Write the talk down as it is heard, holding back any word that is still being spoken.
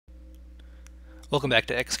Welcome back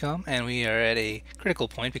to XCom, and we are at a critical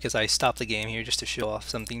point because I stopped the game here just to show off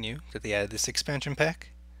something new that they added this expansion pack.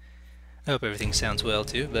 I hope everything sounds well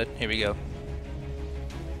too, but here we go.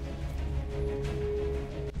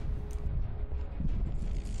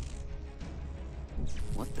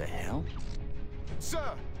 What the hell?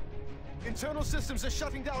 Sir! Internal systems are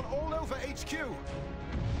shutting down all over HQ!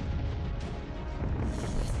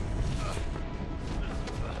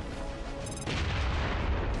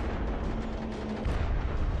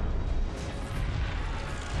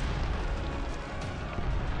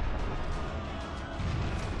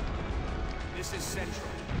 This is Central.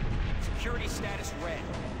 Security status red.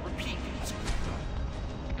 Repeat.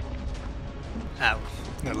 Ow.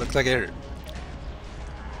 That looked like it hurt.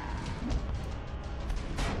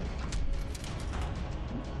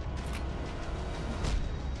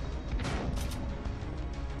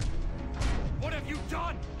 What have you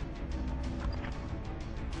done?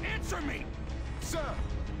 Answer me! Sir!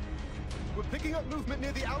 We're picking up movement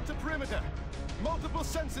near the outer perimeter. Multiple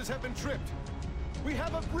sensors have been tripped. We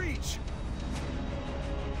have a breach!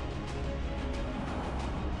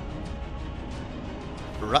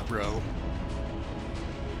 Ruh-roh.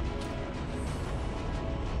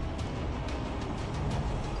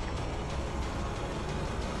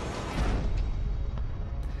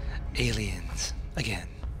 Aliens. Again.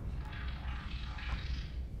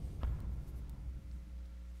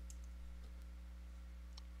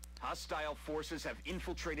 Hostile forces have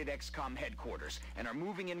infiltrated XCom headquarters and are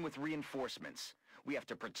moving in with reinforcements. We have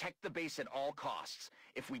to protect the base at all costs.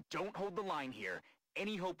 If we don't hold the line here,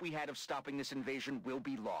 any hope we had of stopping this invasion will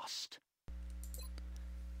be lost.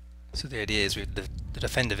 So the idea is we have to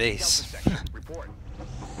defend the base. Delta section, report.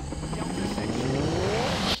 Delta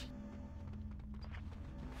section.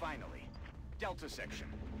 Finally, Delta section.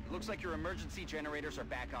 Looks like your emergency generators are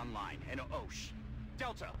back online. And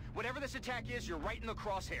Delta, whatever this attack is, you're right in the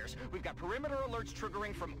crosshairs. We've got perimeter alerts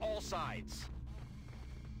triggering from all sides.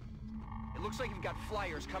 It looks like you've got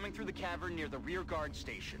flyers coming through the cavern near the rear guard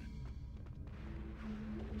station.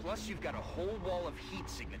 Plus, you've got a whole wall of heat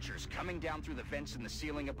signatures coming down through the vents in the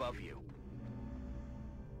ceiling above you.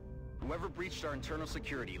 Whoever breached our internal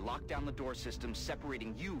security locked down the door system,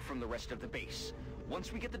 separating you from the rest of the base.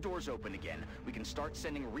 Once we get the doors open again, we can start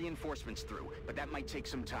sending reinforcements through, but that might take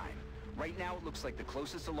some time. Right now, it looks like the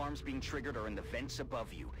closest alarms being triggered are in the vents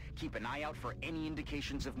above you. Keep an eye out for any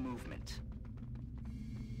indications of movement.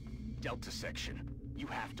 Delta section, you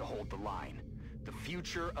have to hold the line. The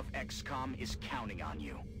future of XCOM is counting on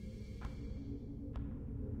you.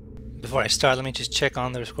 Before I start, let me just check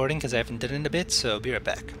on the recording because I haven't done it in a bit, so be right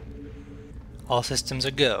back. All systems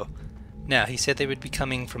are go. Now, he said they would be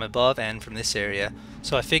coming from above and from this area,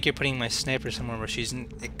 so I figure putting my sniper somewhere where she's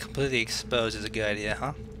completely exposed is a good idea,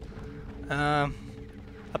 huh?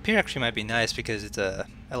 Up here actually might be nice because it's a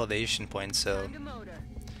elevation point, so...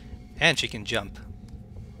 And she can jump.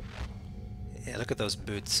 Yeah, look at those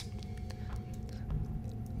boots.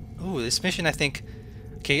 Ooh, this mission I think...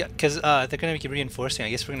 Okay, because they're going to be reinforcing.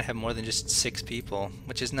 I guess we're going to have more than just 6 people,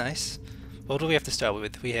 which is nice. What do we have to start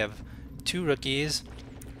with? We have 2 rookies.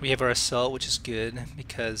 We have our assault, which is good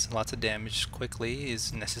because lots of damage quickly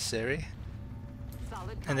is necessary.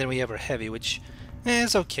 And then we have our heavy, which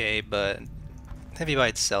is okay, but heavy by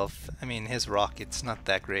itself, I mean, his rocket's not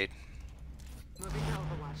that great.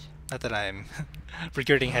 Not that I'm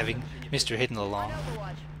regretting having Mr. Hidden along.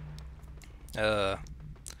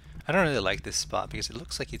 I don't really like this spot because it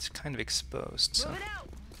looks like it's kind of exposed, so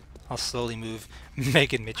I'll slowly move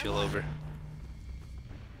Megan Mitchell over.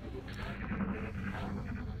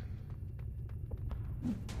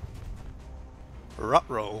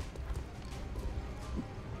 Ruh-roh.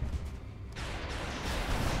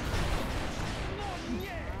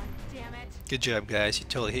 Good job, guys. You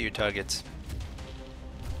totally hit your targets.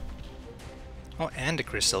 Oh, and a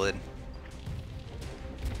chrysalid.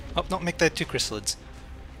 Oh, don't make that 2 chrysalids.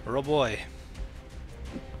 Oh boy.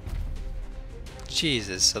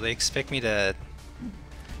 Jesus, so they expect me to...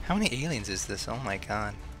 How many aliens is this? Oh my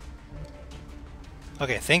god.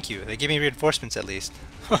 Okay, thank you. They give me reinforcements at least.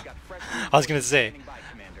 I was gonna say.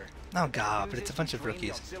 Oh god, but it's a bunch of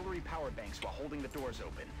rookies. Auxiliary power banks while holding the doors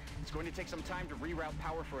open. It's going to take some time to reroute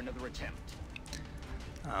power for another attempt.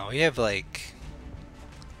 Oh, we have like...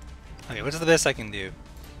 Okay, what's the best I can do?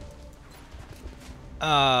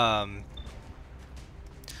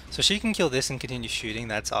 So she can kill this and continue shooting,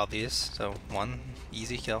 that's obvious. So, 1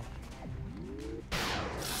 easy kill.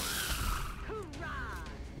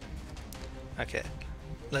 Okay,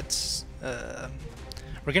 let's...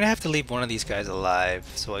 We're gonna have to leave one of these guys alive,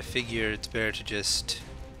 so I figure it's better to just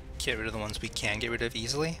get rid of the ones we can get rid of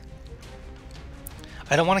easily.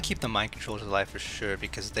 I don't want to keep the mind controllers alive for sure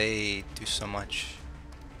because they do so much.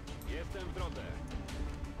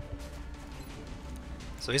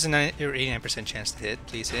 So here's a 89% chance to hit.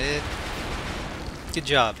 Please hit. Good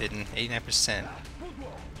job, hidden. 89%.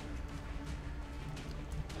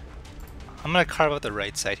 I'm gonna carve out the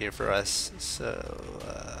right side here for us. So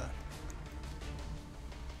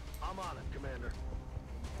I'm on it, Commander.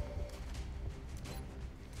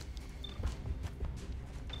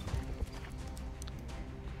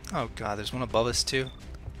 oh god, there's one above us too.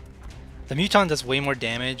 The Muton does way more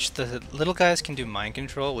damage. The little guys can do mind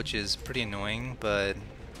control, which is pretty annoying, but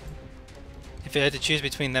if I had to choose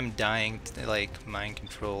between them dying to like mind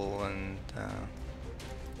control and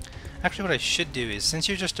actually what I should do is, since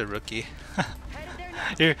you're just a rookie,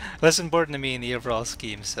 you're less important to me in the overall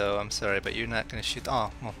scheme, so I'm sorry, but you're not gonna shoot.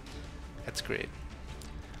 Oh, well, that's great.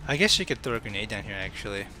 I guess you could throw a grenade down here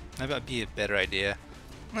actually. That would be a better idea.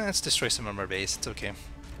 Let's destroy some of our base, it's okay.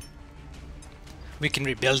 We can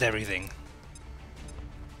rebuild everything.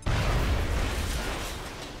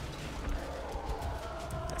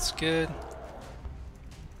 That's good.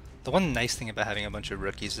 The one nice thing about having a bunch of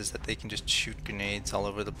rookies is that they can just shoot grenades all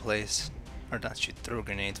over the place. Or not shoot, throw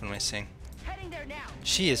grenades, what am I saying? Heading there now.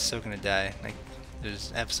 She is so gonna die. Like,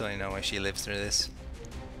 there's absolutely no way she lives through this.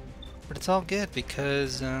 But it's all good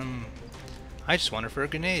because, I just want her for her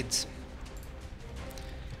grenades.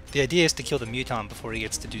 The idea is to kill the Muton before he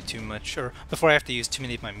gets to do too much, or before I have to use too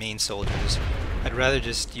many of my main soldiers. I'd rather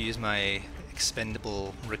just use my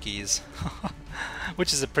expendable rookies.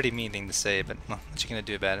 Which is a pretty mean thing to say, but well, what you gonna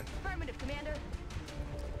do about it? Affirmative, Commander.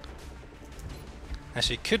 Now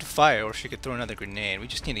she could fire, or she could throw another grenade. We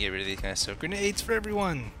just need to get rid of these guys, so grenades for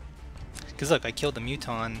everyone! Cause look, I killed the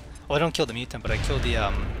Muton. Well, I don't kill the Muton, but I killed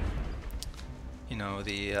the, you know,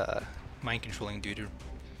 the, mind controlling dude.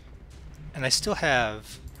 And I still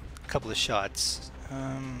have a couple of shots.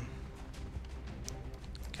 God,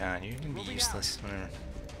 you're gonna be useless. Whatever.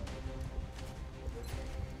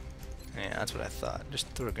 Yeah, that's what I thought. Just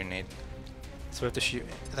throw a grenade. So we have to shoot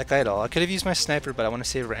that guy at all. I could have used my sniper, but I want to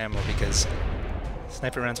save our ammo because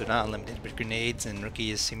sniper rounds are not unlimited, but grenades and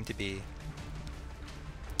rookies seem to be...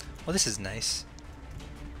 Well, this is nice.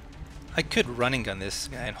 I could running gun this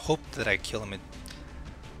guy and hope that I kill him.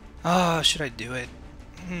 Oh, should I do it?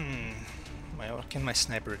 What can my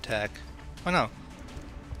sniper attack? Oh no.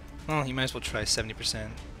 Well, you might as well try 70%.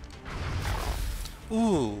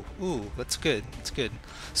 Ooh, that's good, that's good.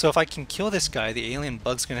 So if I can kill this guy, the alien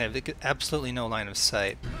bug's gonna have absolutely no line of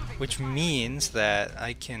sight, which means that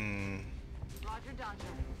I can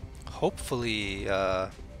hopefully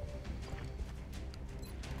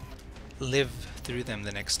live through them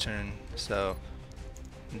the next turn. So,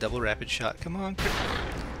 double rapid shot, come on.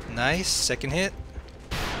 Nice, second hit.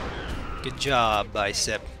 Good job,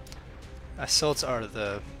 Bicep. Assaults are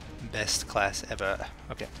the best class ever.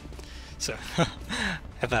 Okay. So,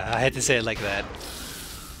 I had to say it like that.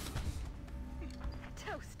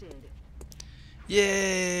 Toasted.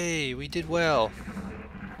 Yay! We did well.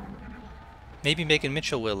 Maybe Megan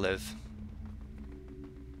Mitchell will live.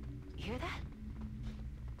 You hear that?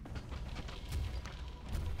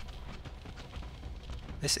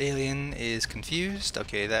 This alien is confused.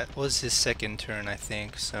 Okay, that was his second turn, I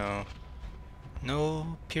think, so...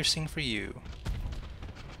 No piercing for you.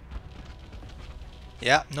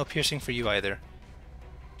 Yeah, no piercing for you either.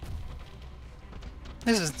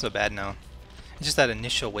 This isn't so bad now. It's just that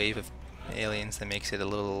initial wave of aliens that makes it a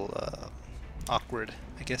little awkward,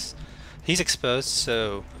 I guess. He's exposed,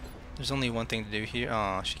 so there's only one thing to do here.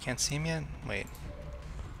 Oh, she can't see him yet? Wait.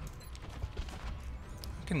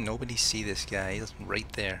 How can nobody see this guy? He's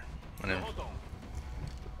right there. Whatever.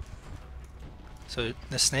 So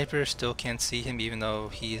the sniper still can't see him even though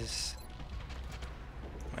he's...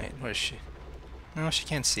 Wait, where is she? No, she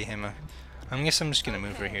can't see him. I guess I'm just gonna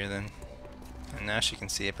move her here then. And now she can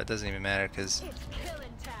see it, but it doesn't even matter because... It's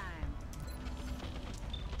killing time.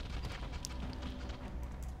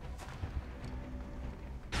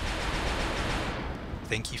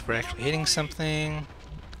 Thank you for actually hitting something.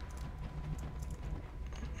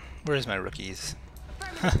 Where's my rookies?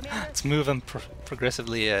 Let's move them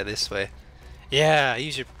progressively this way. Yeah,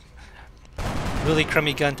 use your really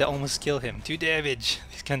crummy gun to almost kill him. 2 damage.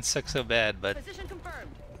 These guns suck so bad, but Position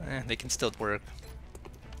confirmed. they can still work.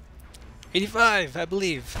 85, I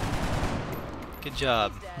believe. Good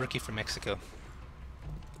job, rookie from Mexico.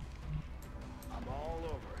 I'm all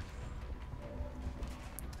over it.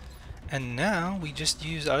 And now we just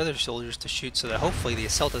use our other soldiers to shoot so that hopefully the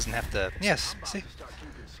assault doesn't have to... Yes, see?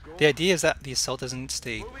 The idea is that the assault doesn't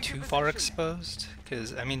stay too far exposed.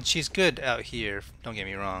 Because, I mean, she's good out here, don't get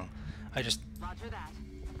me wrong. Roger that.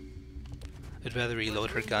 I'd rather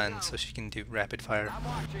reload her gun so she can do rapid fire. I'm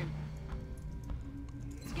watching.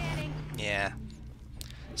 Scanning. Yeah.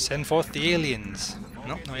 Send forth the aliens.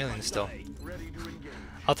 Nope, no aliens still. Ready to engage.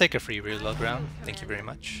 I'll take a free reload round. Thank you very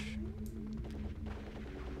much.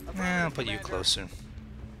 I'll put you closer.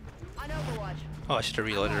 On Overwatch. Oh, I should have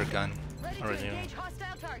reloaded her gun. Ready to Originally. engage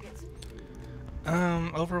hostile targets.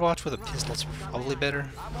 Overwatch with a pistol's probably better.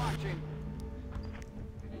 I'm watching.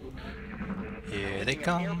 Here they Looking at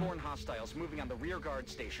come. Airborne hostiles moving on the rear guard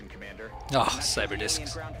station, Commander. Oh, Not sure the cyber discs.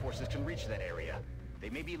 alien ground forces can reach that area. They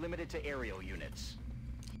may be limited to aerial units.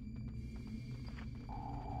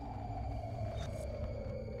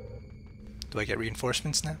 Do I get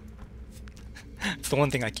reinforcements now? It's the one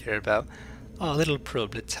thing I care about. Oh, little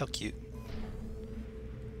problets, how cute.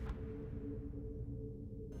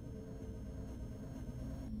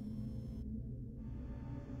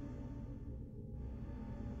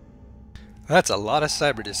 That's a lot of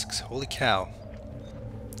cyber discs, holy cow.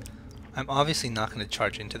 I'm obviously not going to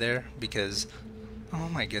charge into there because, oh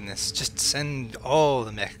my goodness, just send all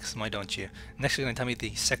the mechs, why don't you? Next you're going to tell me the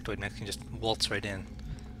sectoid mech can just waltz right in.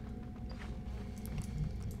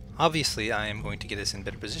 Obviously I am going to get us in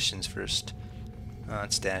better positions first.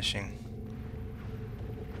 It's dashing.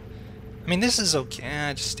 I mean this is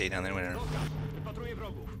okay, just stay down there, whatever.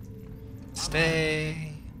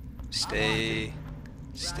 Stay, stay,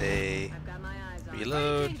 stay. I've got my eyes on.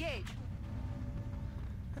 Reload. Ready to engage.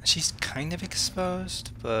 She's kind of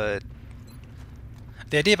exposed, but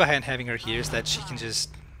the idea behind having her here is that she can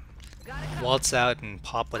just Got it covered. waltz out and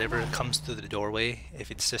pop whatever comes through the doorway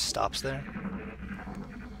if it just stops there.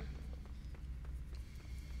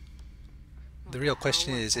 The real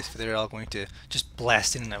question is if they're all going to just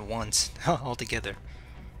blast in at once, all together.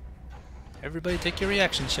 Everybody take your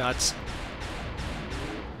reaction shots.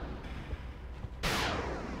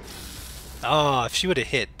 Oh, if she would have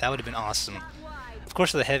hit, that would have been awesome. Shot wide. Of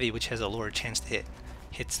course the heavy, which has a lower chance to hit,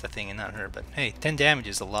 hits the thing and not her, but hey, 10 damage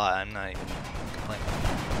is a lot, I'm not even complaining.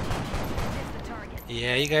 Hits the target.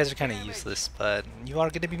 Yeah, you guys are kind of useless, but you are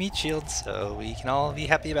going to be meat shields, so we can all be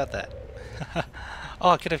happy about that. Oh,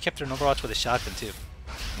 I could have kept her in Overwatch with a shotgun too.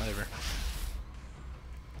 Whatever.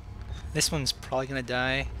 This one's probably going to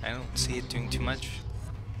die. I don't see it doing too much.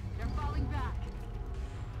 They're falling back.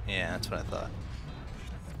 Yeah, that's what I thought.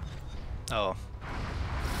 Oh.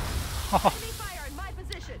 Enemy fire in my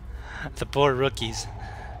position. The poor rookies.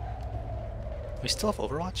 We still have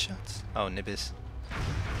Overwatch shots? Oh, Nibis.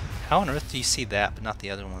 How on earth do you see that, but not the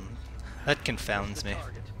other one? That confounds me.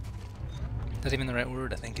 Is that even the right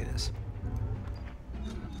word? I think it is.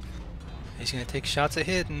 He's gonna take shots at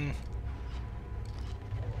hidden.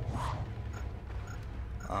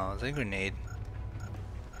 Oh, is that a grenade?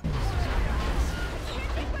 Make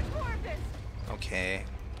much more of this. Okay,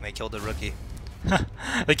 they killed the rookie.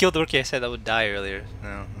 They killed the rookie I said that would die earlier.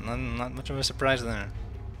 No, not much of a surprise there.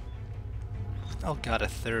 Oh god, a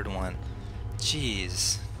third one.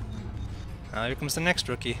 Jeez. Here comes the next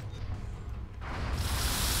rookie.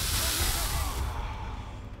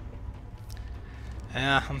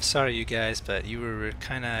 Yeah, I'm sorry you guys, but you were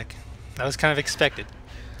kinda... that was kind of expected.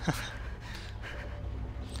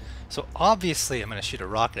 So obviously I'm gonna shoot a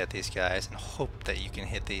rocket at these guys and hope that you can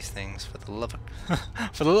hit these things for the love of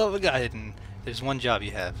for the love of God. And there's one job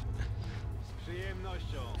you have.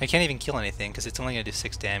 I can't even kill anything because it's only gonna do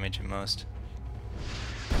 6 damage at most.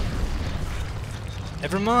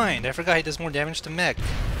 Never mind, I forgot he does more damage to mech.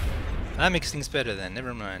 That makes things better then,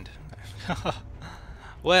 never mind.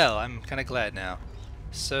 Well, I'm kinda glad now.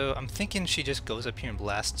 So I'm thinking she just goes up here and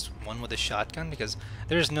blasts one with a shotgun because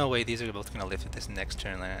there's no way these are both gonna live at this next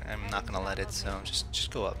turn. I'm not gonna let it, so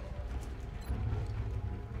just go up.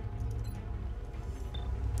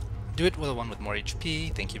 Do it with the one with more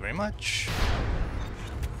HP. Thank you very much.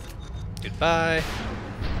 Goodbye.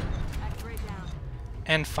 Activate down.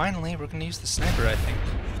 And finally, we're gonna use the sniper, I think.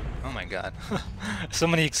 Oh my god. So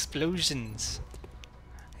many explosions.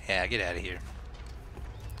 Yeah, get out of here.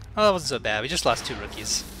 Oh, that wasn't so bad. We just lost 2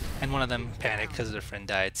 rookies. And one of them panicked because their friend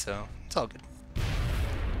died, so it's all good.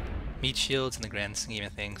 Meat shields in the grand scheme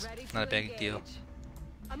of things. Ready to Not a big deal. engage.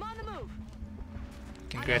 I'm on the move.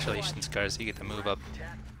 Congratulations, Cars. You get to move up.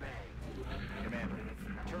 Commander,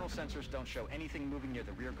 internal sensors don't show anything moving near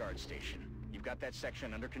the rear guard station. You've got that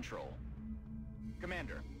section under control.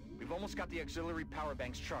 Commander, we've almost got the auxiliary power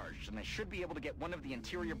banks charged, and I should be able to get one of the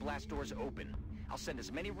interior blast doors open. I'll send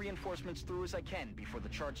as many reinforcements through as I can before the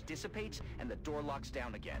charge dissipates and the door locks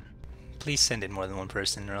down again. Please send in more than one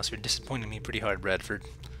person, or else you're disappointing me pretty hard, Bradford.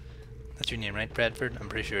 That's your name, right, Bradford? I'm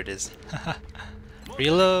pretty sure it is.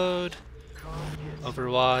 Reload!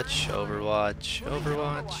 Overwatch, Overwatch,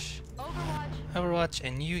 Overwatch. Overwatch. Overwatch,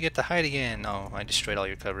 and you get to hide again. Oh, I destroyed all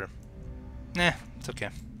your cover. Nah, it's okay.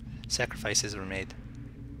 Sacrifices were made.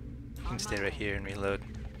 You can stay right here and reload.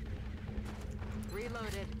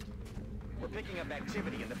 Reloaded. We're picking up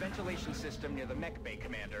activity in the ventilation system near the mech bay,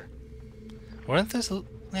 Commander. Weren't this?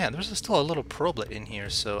 Yeah, there's still a little problet in here,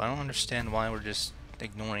 so I don't understand why we're just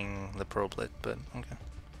ignoring the problet, but okay.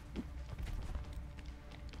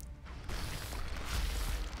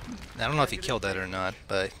 I don't know if he killed that or not,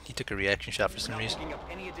 but he took a reaction shot for some reason. Picking up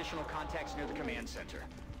any additional contacts near the command center.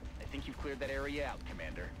 I think you've cleared that area out,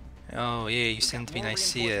 Commander. Oh yeah, you sent me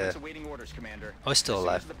Nicaea. Oh, it's still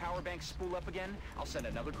alive. The power banks spool up again, I'll send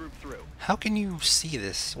another group through. How can you see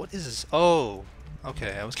this? What is this? Oh,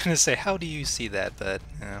 okay. I was gonna say, how do you see that? But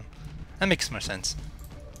that makes more sense.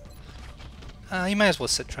 You might as well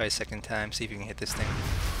try a second time, see if you can hit this thing.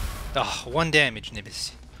 Oh, 1 damage,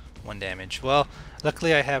 Nibis. 1 damage. Well,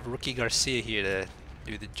 luckily I have Rookie Garcia here to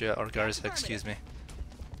do the job, or Garza, excuse me.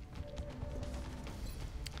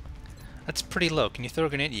 That's pretty low. Can you throw a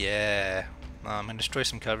grenade? Yeah. I'm gonna destroy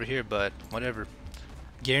some cover here, but whatever.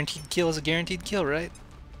 Guaranteed kill is a guaranteed kill, right?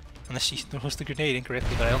 Unless she throws the grenade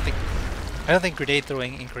incorrectly, but I don't think grenade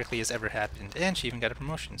throwing incorrectly has ever happened. And she even got a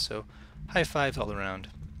promotion, so high fives all around.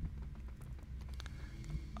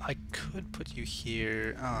 I could put you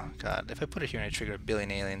here. Oh god, if I put it here and I trigger 1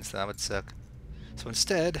 billion aliens, that would suck. So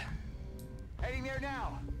instead, Heading there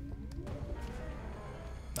now.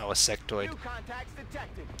 oh, a sectoid. New contacts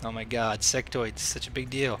detected. Oh my god, sectoids, such a big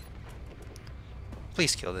deal.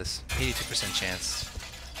 Please kill this. 82% chance.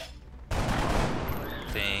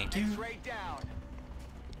 Thank you. X-ray down.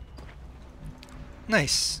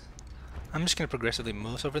 Nice. I'm just gonna progressively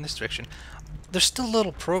move over in this direction. There's still a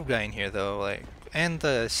little probe guy in here though, like, and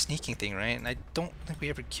the sneaking thing, right? And I don't think we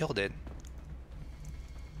ever killed it.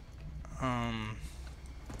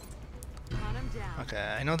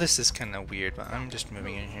 Okay, I know this is kind of weird, but I'm just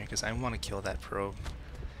moving in here because I want to kill that probe.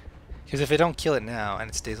 Because if I don't kill it now and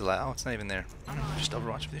it stays alive, oh, it's not even there. Just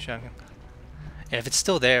Overwatch with the shotgun. Yeah, if it's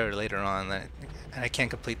still there later on, then and I can't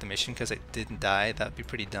complete the mission because it didn't die, that would be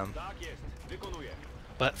pretty dumb.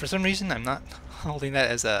 But for some reason, I'm not holding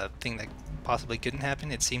that as a thing that possibly couldn't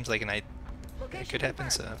happen. It seems like it could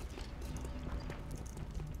happen, so...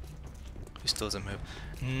 Who still doesn't move?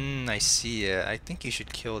 I see ya. I think you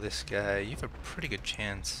should kill this guy. You have a pretty good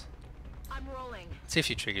chance. I'm rolling. Let's see if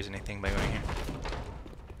she triggers anything by going here.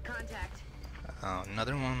 Contact. Oh,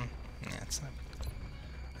 another one? Yeah, it's not...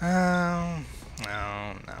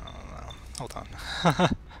 No. Hold on.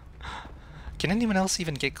 Can anyone else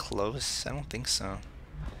even get close? I don't think so.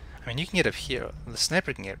 I mean, you can get up here. The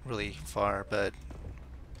sniper can get really far, but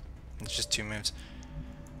it's just 2 moves.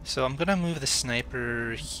 So I'm gonna move the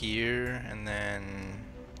sniper here, and then...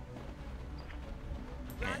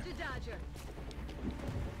 Yeah.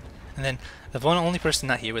 And then the only person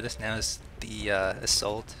not here with us now is the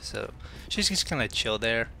assault, so she's just gonna chill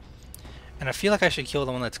there. And I feel like I should kill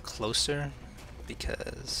the one that's closer,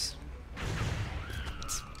 because...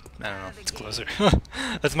 I don't know, it's closer.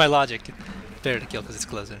 That's my logic. Better to kill because it's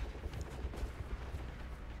closer.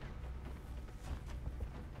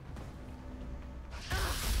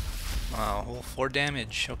 Wow, whole 4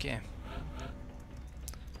 damage, okay.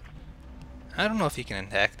 I don't know if you can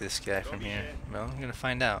attack this guy from here. Well, I'm gonna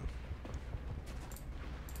find out.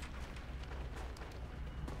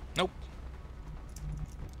 Nope.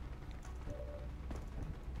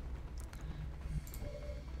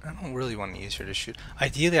 I don't really want to use her to shoot.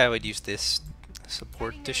 Ideally, I would use this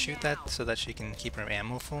support to shoot that so that she can keep her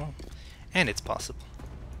ammo full. And it's possible.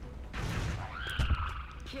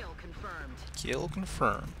 Kill confirmed. Kill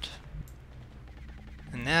confirmed.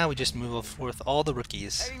 And now we just move forth all the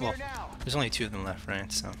rookies. Well, there's only 2 of them left,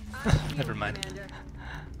 right? So, never mind.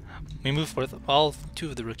 We move forth all 2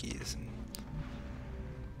 of the rookies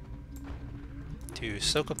to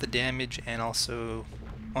soak up the damage and also,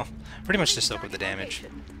 well, pretty much to soak up the damage.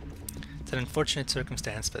 It's an unfortunate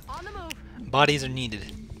circumstance, but bodies are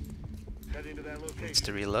needed. Needs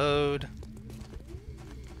to reload.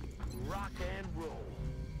 Rock and roll.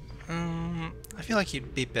 I feel like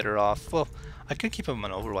you'd be better off. Well, I could keep him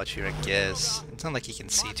on Overwatch here, I guess. It's not like he can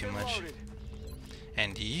see too much.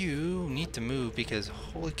 And you need to move because,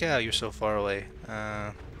 holy cow, you're so far away.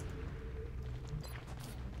 Yeah,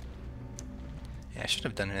 I should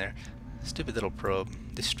have done it there. Stupid little probe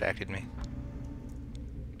distracted me.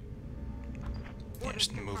 Yeah,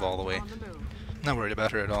 just move all the way. Not worried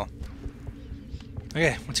about her at all.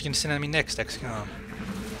 Okay, what's he gonna send at me next, XCom?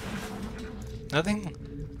 Nothing?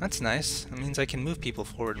 That's nice. That means I can move people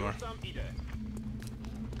forward more.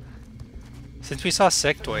 Since we saw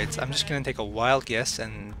sectoids, I'm just gonna take a wild guess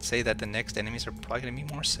and say that the next enemies are probably gonna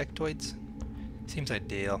be more sectoids. Seems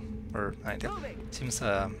ideal, or ideal. Seems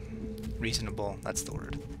reasonable. That's the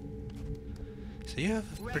word. So you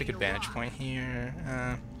have a pretty good vantage point here.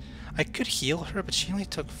 I could heal her, but she only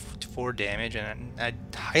took 4 damage, and I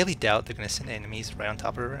highly doubt they're going to send enemies right on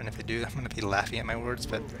top of her. And if they do, I'm going to be laughing at my words.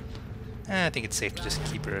 But I think it's safe to just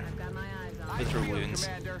keep her with her wounds.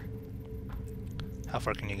 How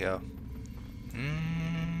far can you go?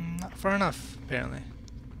 Not far enough, apparently.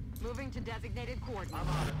 Moving to designated coordinates.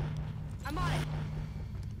 I'm on it.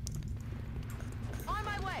 On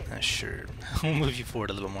my way. Sure. We'll move you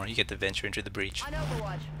forward a little more. You get to venture into the breach. On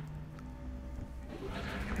Overwatch.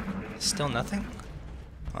 Still nothing?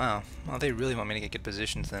 Wow. Well, they really want me to get good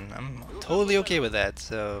positions then. I'm totally okay with that,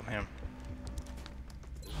 so, yeah.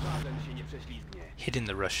 Hidden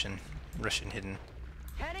the Russian. Russian hidden.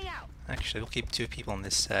 Heading out. Actually, we'll keep 2 people on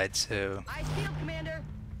this side, so... Eyes peeled, Commander.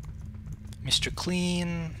 Mr.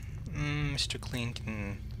 Clean... Mr. Clean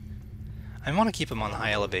can... I want to keep him on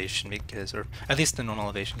high elevation, because... or at least the normal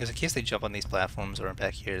elevation, because in case they jump on these platforms or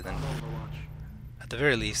back here, then... at the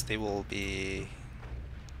very least, they will be...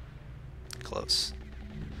 close.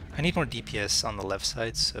 I need more DPS on the left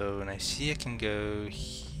side, so when I see I can go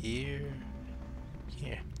here...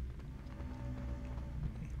 here.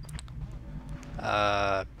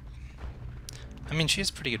 I mean, she has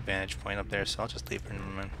a pretty good vantage point up there, so I'll just leave her in the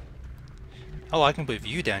moment. Oh, I can put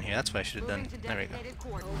view down here. That's what I should have done. There we go.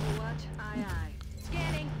 Overwatch. Aye, aye.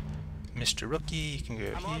 Scanning. Mr. Rookie, you can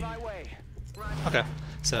go here. Okay,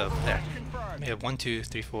 so there. We have 1, 2,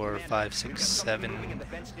 3, 4, 5, 6,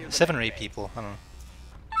 7 or 8 people. I don't know.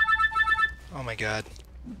 Oh my god.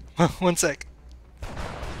 1 sec.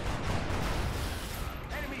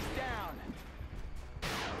 Enemies down.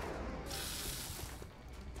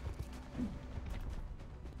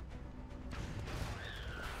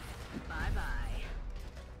 Bye bye.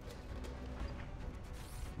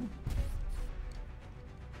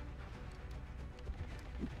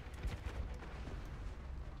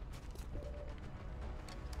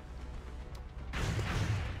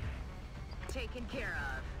 Taken care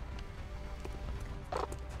of.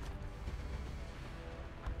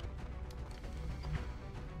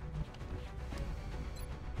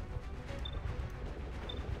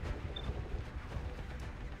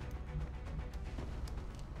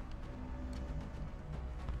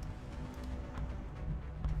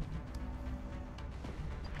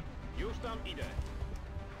 Już tam idę.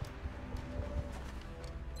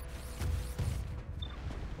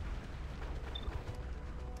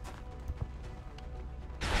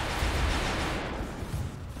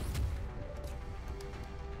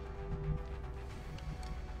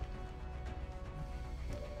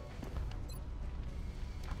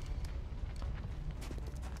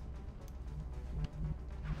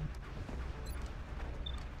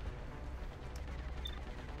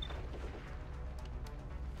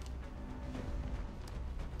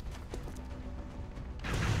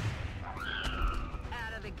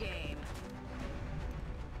 Out of the game.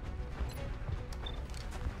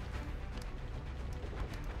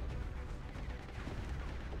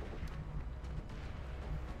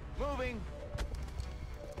 Moving.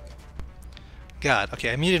 God,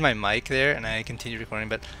 okay, I muted my mic there and I continued recording,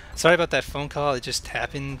 but sorry about that phone call. It just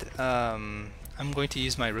happened. I'm going to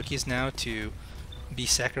use my rookies now to be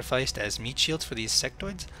sacrificed as meat shields for these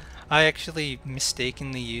sectoids. I actually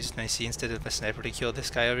mistakenly used an IC instead of a sniper to kill this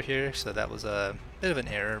guy over here, so that was a bit of an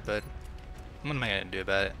error, but what am I going to do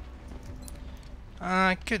about it?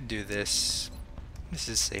 I could do this. This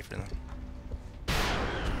is safer though.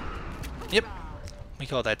 Yep, we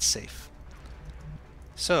call that safe.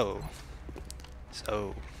 So,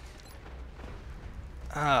 no.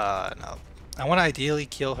 I want to ideally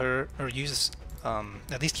kill her, or use,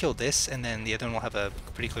 at least kill this, and then the other one will have a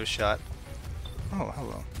pretty close shot. Oh,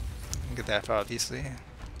 hello. Get that far, obviously.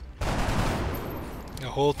 A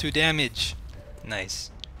whole 2 damage.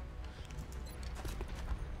 Nice.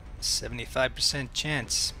 75%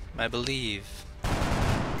 chance, I believe.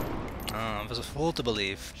 It was a fool to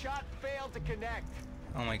believe. Shot failed to connect.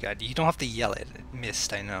 Oh my god, you don't have to yell it. It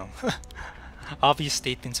missed, I know. Obvious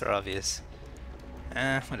statements are obvious.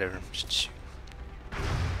 Whatever. Just shoot.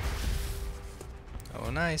 Oh,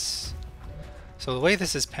 nice. So the way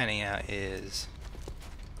this is panning out is...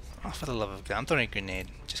 oh, for the love of God, I'm throwing a grenade,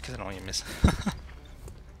 just because I don't want you to miss.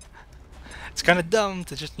 It's kind of dumb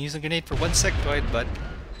to just use a grenade for 1 sectoid, but...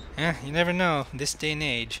 you never know. This day and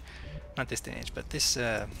age. Not this day and age, but this,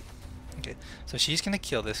 okay, so she's gonna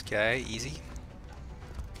kill this guy, easy.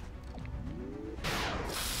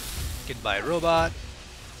 Goodbye, robot.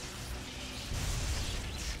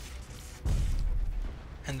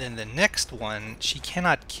 And then the next one, she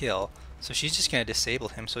cannot kill. So she's just gonna disable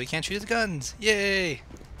him so he can't shoot his guns. Yay!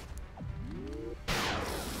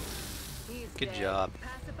 He's Good dead. job.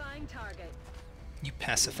 Pacifying target. You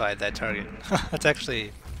pacified that target. That's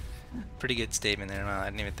actually a pretty good statement there. I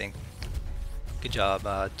didn't even think. Good job,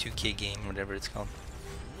 2K game, whatever it's called.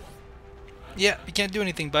 Yeah, you can't do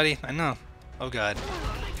anything, buddy. I know. Oh god.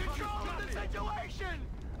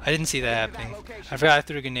 I didn't see that happening. I forgot I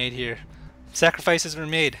threw a grenade here. Sacrifices were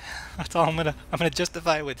made. That's all I'm gonna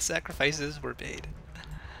justify with. Sacrifices were made.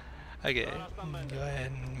 Okay, go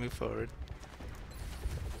ahead and move forward.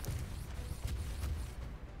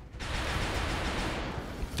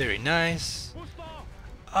 Very nice.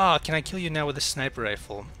 Ah, can I kill you now with a sniper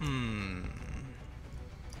rifle?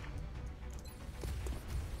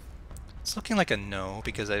 It's looking like a no,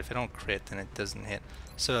 because if I don't crit, then it doesn't hit.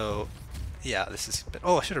 So, yeah, this is...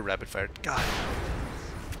 Oh, I should have rapid fired. God.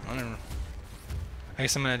 I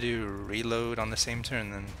guess I'm gonna do reload on the same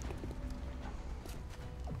turn then.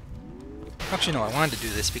 Actually, no, I wanted to do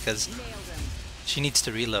this because she needs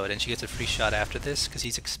to reload and she gets a free shot after this because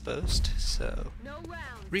he's exposed. So, No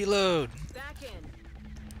round. reload. Back in.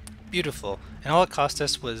 Beautiful. And all it cost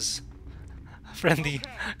us was friendly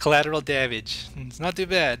collateral damage. It's not too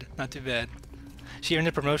bad. Not too bad. She earned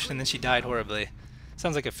a promotion and then she died horribly.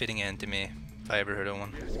 Sounds like a fitting end to me, if I ever heard of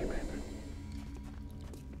one.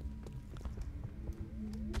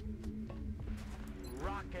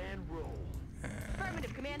 Rock and roll.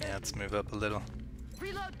 Affirmative, Commander. Yeah, let's move up a little.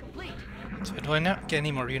 Reload complete. So do I not get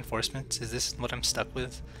any more reinforcements? Is this what I'm stuck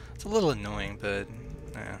with? It's a little annoying, but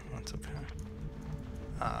that's okay.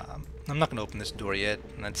 I'm not going to open this door yet,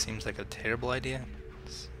 and that seems like a terrible idea.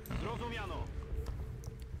 So,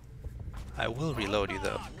 I will reload you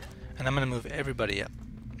though, and I'm going to move everybody up.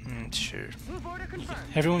 Sure. Move order confirmed.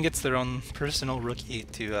 Everyone gets their own personal rookie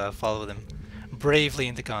to follow them bravely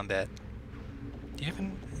into combat. Do you have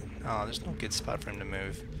an... Oh, there's no good spot for him to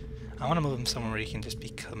move. I want to move him somewhere where he can just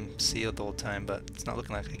become sealed the whole time, but it's not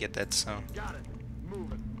looking like I get that, so... Got it.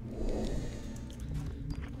 Moving.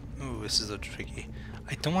 Ooh, this is a tricky.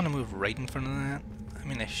 I don't want to move right in front of that. I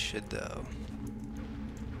mean, I should, though.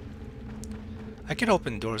 I could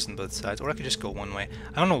open doors on both sides, or I could just go one way.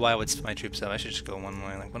 I don't know why I would split my troops up. I should just go one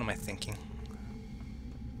way. Like, what am I thinking?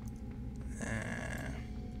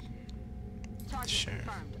 Target Sure.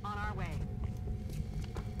 confirmed. On our way.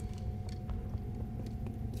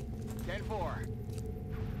 10-4.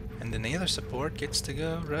 And then the other support gets to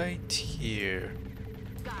go right here.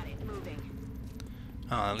 Got it. Moving.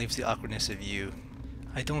 Oh, it leaves the awkwardness of you.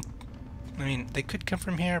 I mean, they could come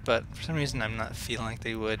from here, but for some reason I'm not feeling like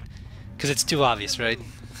they would. Because it's too obvious, right?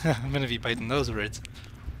 I'm going to be biting those words.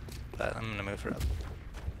 But I'm going to move her up.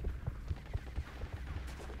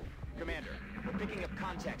 Commander, we're picking up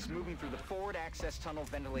contacts moving through the forward access tunnel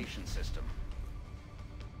ventilation system.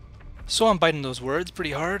 So I'm biting those words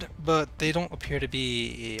pretty hard, but they don't appear to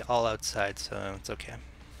be all outside, so it's okay.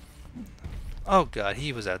 Oh god,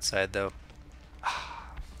 he was outside though.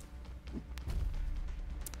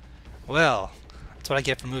 Well, that's what I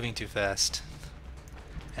get for moving too fast.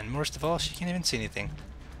 And worst of all, she can't even see anything.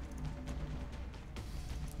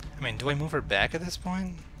 I mean, do I move her back at this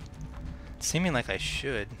point? It's seeming like I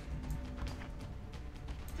should.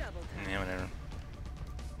 Double tap. Yeah, whatever.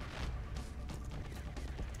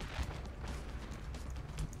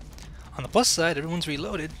 On the plus side, everyone's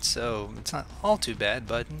reloaded, so it's not all too bad,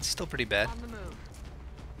 but it's still pretty bad. On the move.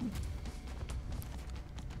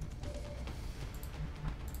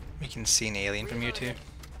 We can see an alien from here too.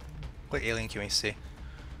 What alien can we see?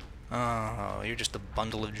 Oh, you're just a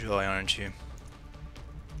bundle of joy, aren't you?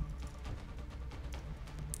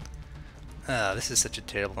 This is such a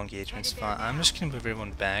terrible engagement spot. I'm just gonna move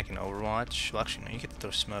everyone back in Overwatch. Well, actually, no, you get to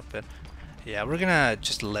throw smoke, but yeah, we're gonna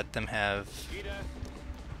just let them have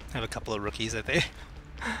a couple of rookies, I think.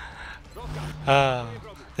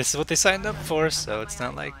 This is what they signed up for, so it's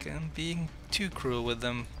not like I'm being too cruel with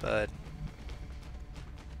them, but...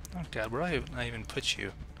 Oh god, where do I even put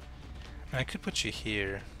you? I could put you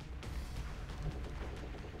here.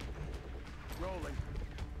 Rolling.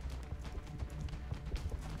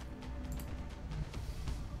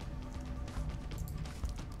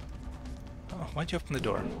 Oh, why'd you open the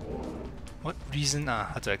door? What reason?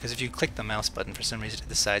 Ah, that's right, because if you click the mouse button for some reason to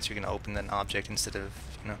the sides, you're going to open an object instead of,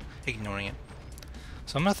 ignoring it.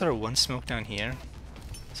 So I'm going to throw one smoke down here,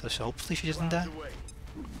 so hopefully she doesn't die.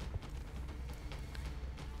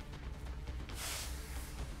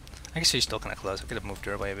 I guess she's still kind of close. I could have moved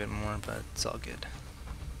her away a bit more, but it's all good.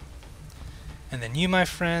 And then you, my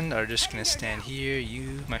friend, are just going to stand here.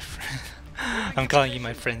 You, my friend. I'm calling you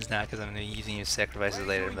my friends now because I'm going to be using you as sacrifices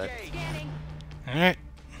later, but... Scanning. Alright.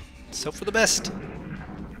 So for the best.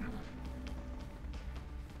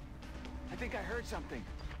 think I heard something.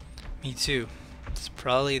 Me too. It's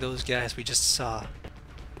probably those guys we just saw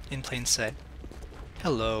in plain sight.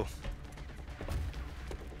 Hello.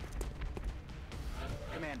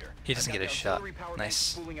 Commander, He doesn't I've got get a the shot. auxiliary power banks Nice.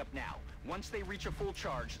 spooling up now. Once they reach a full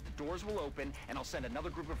charge, the doors will open, and I'll send another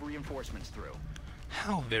group of reinforcements through.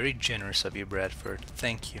 How very generous of you, Bradford.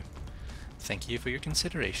 Thank you. Thank you for your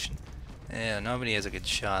consideration. Yeah, nobody has a good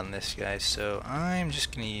shot on this guy, so I'm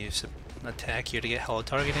just gonna use an attack here to get hollow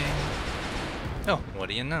targeting. Oh, what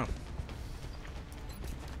do you know?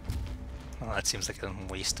 Well, that seems like a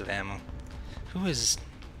waste of ammo. Who is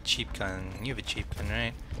cheap gun? You have a cheap gun,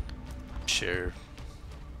 right? Sure.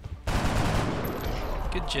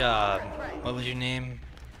 Good job. What was your name?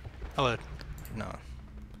 Oh, no.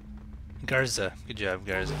 Garza. Good job,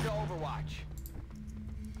 Garza. To Overwatch.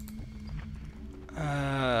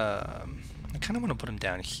 I kind of want to put him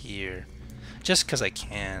down here. Just because I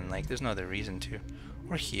can. Like, there's no other reason to.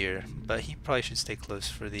 Or here. But he probably should stay close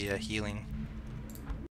for the healing.